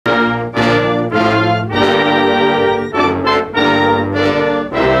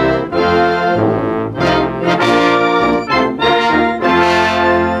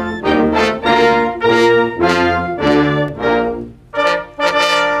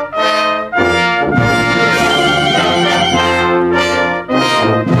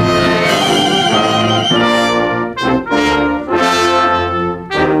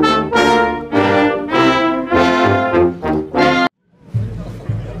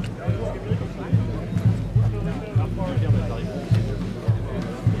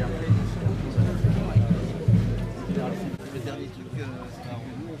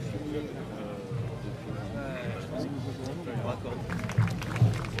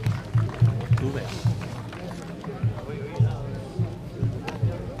ouvert.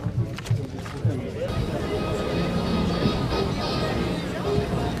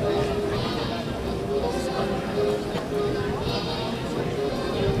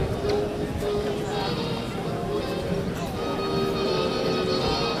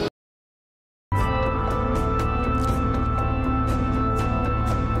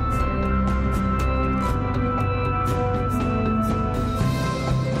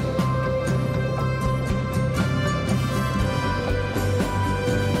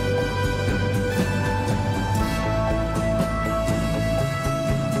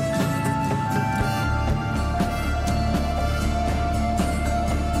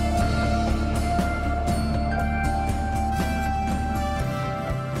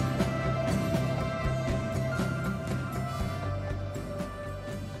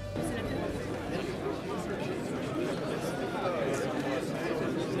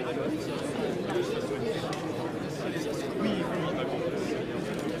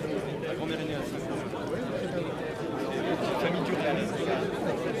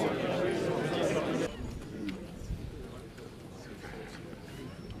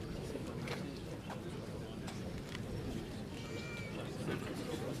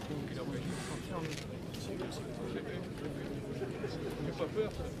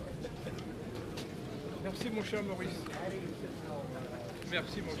 Merci mon cher Maurice.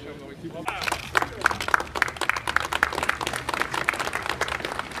 Merci mon cher Maurice.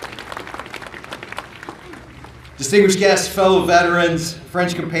 Distinguished guests, fellow veterans,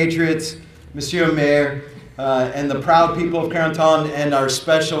 French compatriots, Monsieur Mayor, and the proud people of Carentan, and our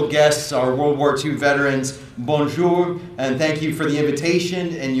special guests, our World War II veterans, bonjour, and thank you for the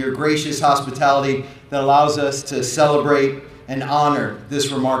invitation and your gracious hospitality that allows us to celebrate and honor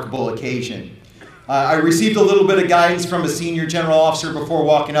this remarkable occasion. I received a little bit of guidance from a senior general officer before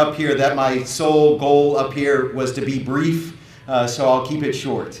walking up here that my sole goal up here was to be brief, so I'll keep it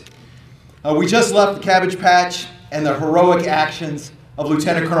short. We just left the Cabbage Patch and the heroic actions of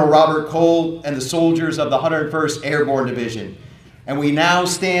Lieutenant Colonel Robert Cole and the soldiers of the 101st Airborne Division. And we now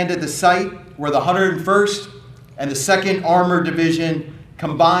stand at the site where the 101st and the 2nd Armored Division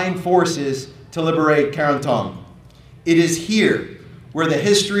combined forces to liberate Carentan. It is here where the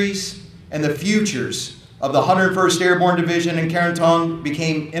histories and the futures of the 101st Airborne Division and Carentan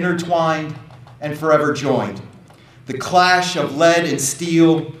became intertwined and forever joined. The clash of lead and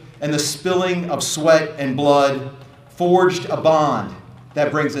steel and the spilling of sweat and blood forged a bond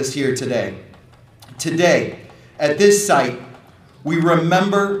that brings us here today. Today, at this site, we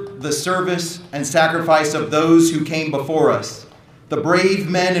remember the service and sacrifice of those who came before us, the brave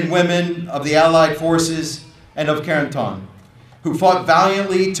men and women of the Allied forces and of Carentan, who fought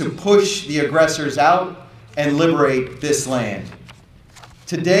valiantly to push the aggressors out and liberate this land.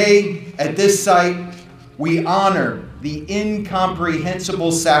 Today, at this site, we honor the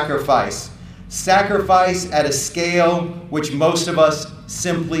incomprehensible sacrifice at a scale which most of us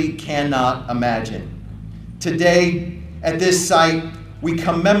simply cannot imagine. Today, at this site, we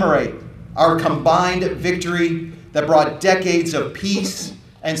commemorate our combined victory that brought decades of peace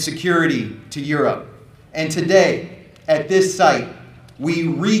and security to Europe. And today, at this site, we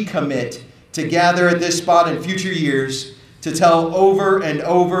recommit to gather at this spot in future years to tell over and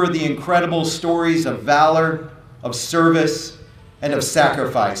over the incredible stories of valor, of service, and of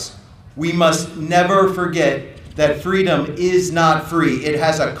sacrifice. We must never forget that freedom is not free. It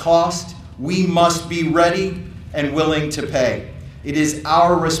has a cost we must be ready and willing to pay. It is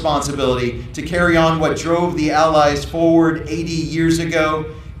our responsibility to carry on what drove the Allies forward 80 years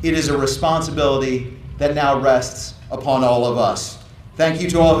ago. It is a responsibility that now rests upon all of us. Thank you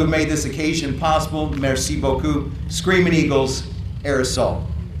to all who made this occasion possible. Merci beaucoup. Screaming Eagles, Aerosol.